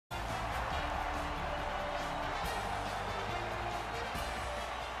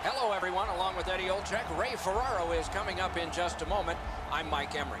Hello, everyone. Along with Eddie Olczyk, Ray Ferraro is coming up in just a moment. I'm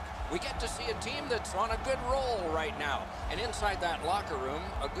Mike Emmerich. We get to see a team that's on a good roll right now. And inside that locker room,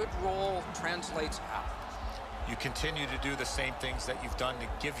 a good roll translates how? You continue to do the same things that you've done to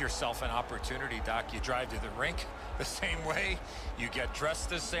give yourself an opportunity, Doc. You drive to the rink the same way. You get dressed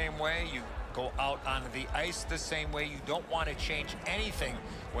the same way. You go out onto the ice the same way. You don't want to change anything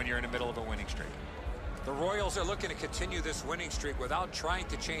when you're in the middle of a winning streak. The Royals are looking to continue this winning streak without trying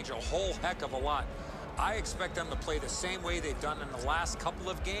to change a whole heck of a lot. I expect them to play the same way they've done in the last couple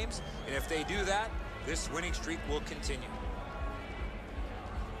of games, and if they do that, this winning streak will continue.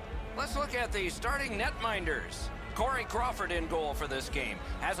 Let's look at the starting netminders. Corey Crawford in goal for this game.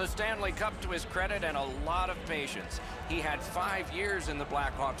 Has a Stanley Cup to his credit and a lot of patience. He had 5 years in the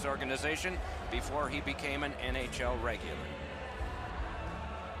Blackhawks organization before he became an NHL regular.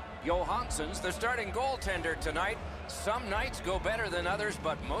 Johansson's the starting goaltender tonight. Some nights go better than others,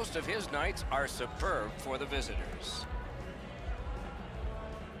 but most of his nights are superb for the visitors.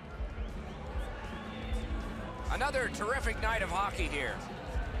 Another terrific night of hockey here.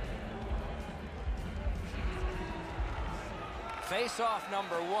 Face-off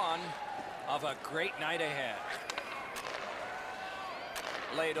number 1 of a great night ahead.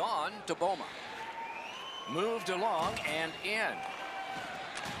 Laid on to Boma. Moved along and in.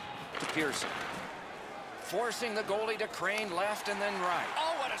 To Pearson. Forcing the goalie to crane left and then right.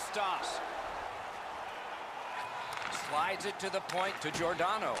 Oh, what a stop. Slides it to the point to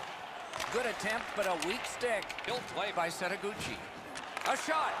Giordano. Good attempt, but a weak stick. He'll play by Setaguchi. A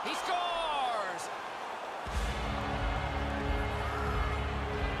shot. He scores!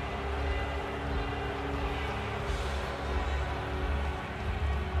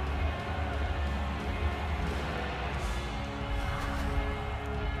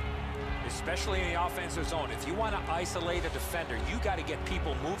 Especially in the offensive zone. If you want to isolate a defender, you got to get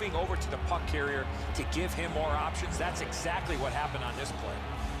people moving over to the puck carrier to give him more options. That's exactly what happened on this play.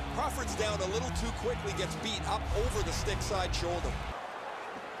 Crawford's down a little too quickly, gets beat up over the stick side shoulder.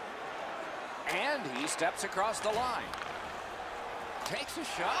 And he steps across the line. Takes a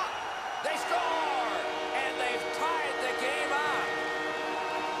shot. They score! And they've tied the game up.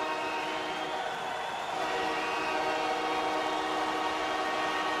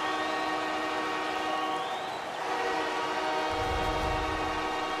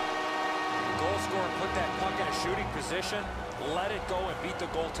 Put that puck in a shooting position, let it go and beat the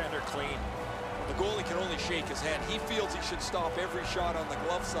goaltender clean. The goalie can only shake his head. He feels he should stop every shot on the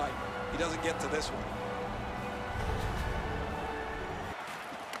glove side. He doesn't get to this one.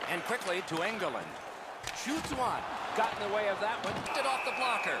 And quickly to Engeland. Shoots one. Got in the way of that one. It off the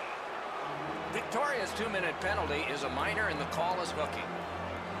blocker. Victoria's 2-minute penalty is a minor and the call is hooking.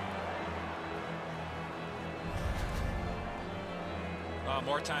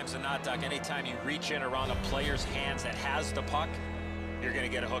 More times than not, Doc, anytime you reach in around a player's hands that has the puck, you're going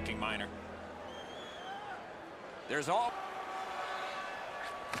to get a hooking minor. There's all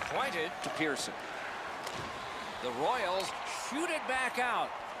pointed to Pearson. The Royals shoot it back out.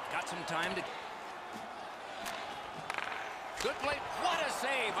 Got some time to... Good play. What a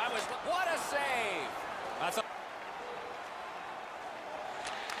save. What a save. I thought...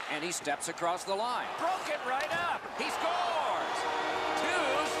 And he steps across the line. Broke it right up. He scores. 2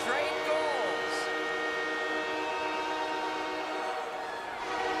 straight goals.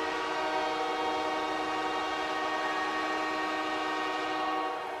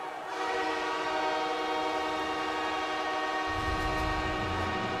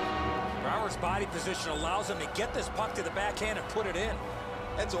 Brower's body position allows him to get this puck to the backhand and put it in.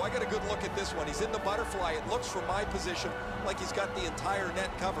 Enzo, I got a good look at this one. He's in the butterfly. It looks from my position like he's got the entire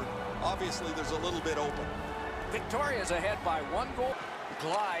net covered. Obviously, there's a little bit open. Victoria's ahead by 1 goal.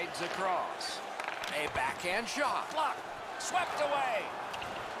 Glides across. A backhand shot. Blocked. Swept away.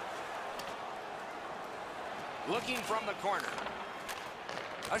 Looking from the corner.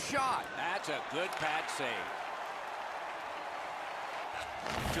 A shot. That's a good pad save.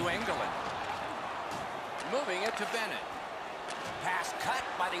 To Engeland. Moving it to Bennett. Pass cut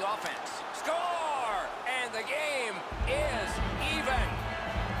by the offense. Score! And the game is even.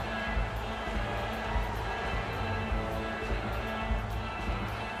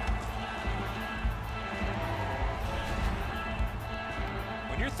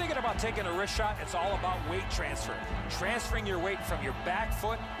 When you're thinking about taking a wrist shot, it's all about weight transfer. Transferring your weight from your back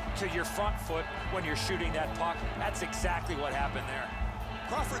foot to your front foot when you're shooting that puck. That's exactly what happened there.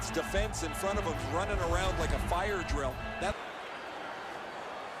 Crawford's defense in front of him's running around like a fire drill.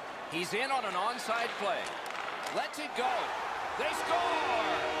 He's in on an onside play. Lets it go. They score!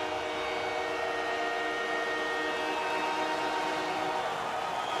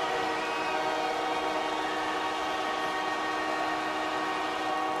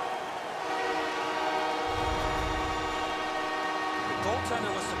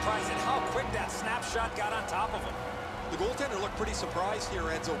 goaltender was surprised at how quick that snapshot got on top of him. The goaltender looked pretty surprised here,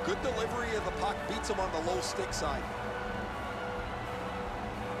 Enzo. Good delivery of the puck, beats him on the low stick side.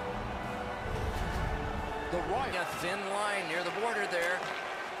 The Royals, a thin line near the border there.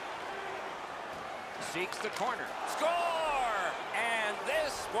 Seeks the corner. Score! And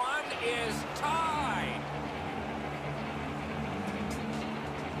this one is tied.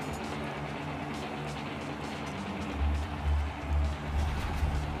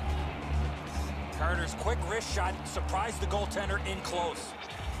 Carter's quick wrist shot surprised the goaltender in close.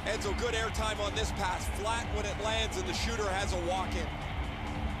 Enzo, good airtime on this pass. Flat when it lands, and the shooter has a walk-in.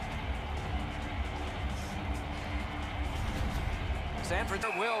 Sanford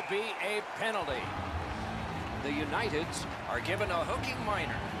will be a penalty. The Uniteds are given a hooking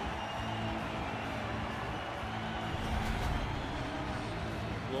minor.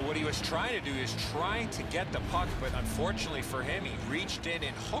 Well, what he was trying to do is trying to get the puck, but unfortunately for him, he reached in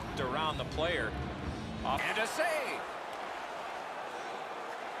and hooked around the player. And a save.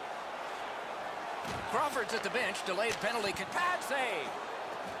 Crawford's at the bench. Delayed penalty. Pad save.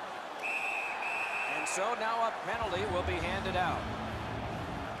 And so now a penalty will be handed out.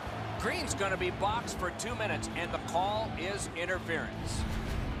 Green's going to be boxed for 2 minutes, and the call is interference.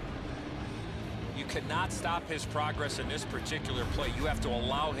 You cannot stop his progress in this particular play. You have to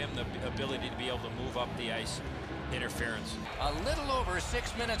allow him the ability to be able to move up the ice. Interference. A little over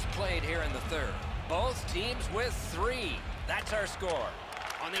 6 minutes played here in the third. Both teams with 3. That's our score.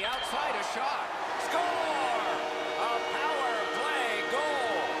 On the outside, a shot. Score! A power play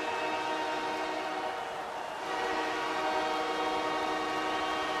goal.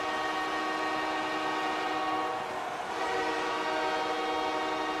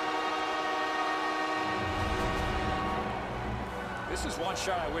 This is one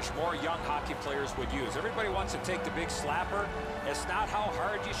shot I wish more young hockey players would use. Everybody wants to take the big slapper. It's not how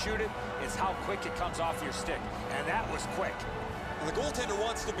hard you shoot it, it's how quick it comes off your stick. And that was quick. The goaltender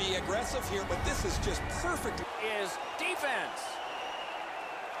wants to be aggressive here, but this is just perfect. Is defense.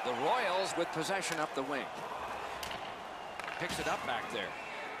 The Royals with possession up the wing. Picks it up back there.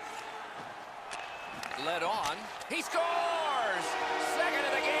 Led on. He scores! Second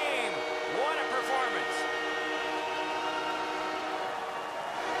of the game. What a performance.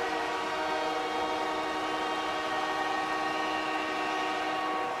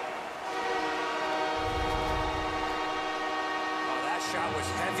 Shot was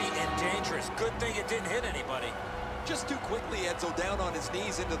heavy and dangerous. Good thing it didn't hit anybody. Just too quickly, Enzo, down on his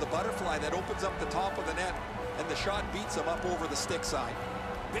knees into the butterfly. That opens up the top of the net, and the shot beats him up over the stick side.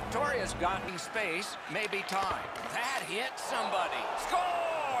 Victoria's gotten space, maybe time. That hit somebody.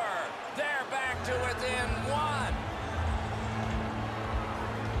 Score! They're back to within 1.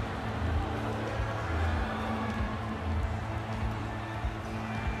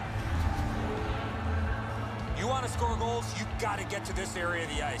 You want to score goals, you've got to get to this area of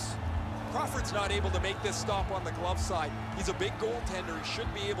the ice. Crawford's not able to make this stop on the glove side. He's a big goaltender. He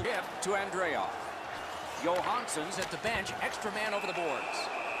should be able to... To Andreoff. Johansson's at the bench. Extra man over the boards.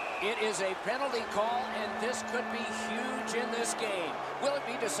 It is a penalty call, and this could be huge in this game. Will it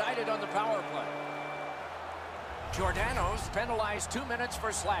be decided on the power play? Giordano's penalized 2 minutes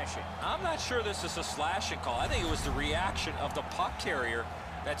for slashing. I'm not sure this is a slashing call. I think it was the reaction of the puck carrier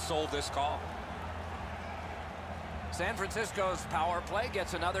that sold this call. San Francisco's power play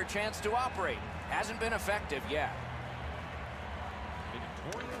gets another chance to operate. Hasn't been effective yet.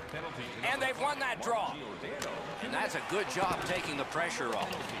 And they've won that draw. And that's a good job taking the pressure off.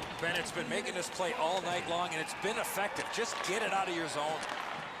 Bennett's been making this play all night long, and it's been effective. Just get it out of your zone.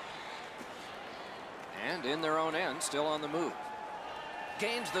 And in their own end, still on the move.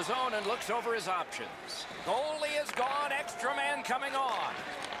 Gains the zone and looks over his options. Goalie is gone. Extra man coming on.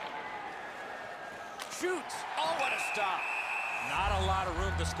 Shoots. Oh, what a stop. Not a lot of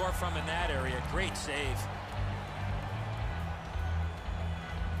room to score from in that area. Great save.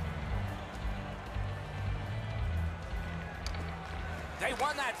 They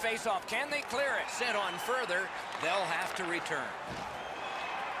won that faceoff. Can they clear it? Sent on further. They'll have to return.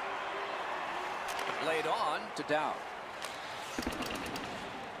 Laid on to Dow.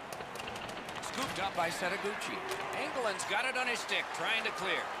 Scooped up by Setaguchi. Engeland's got it on his stick, trying to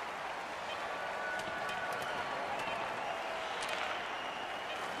clear.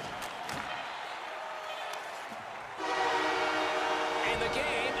 And the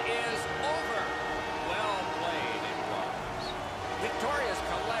game is over. Well played it was. Victoria's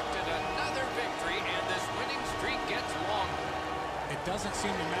collected another victory, and this winning streak gets longer. It doesn't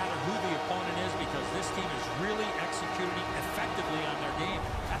seem to matter who the opponent is because this team is really executing effectively on their game.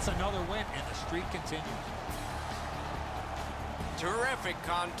 That's another win, and the streak continues. terrific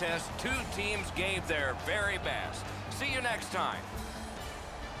contest. Two teams gave their very best. See you next time.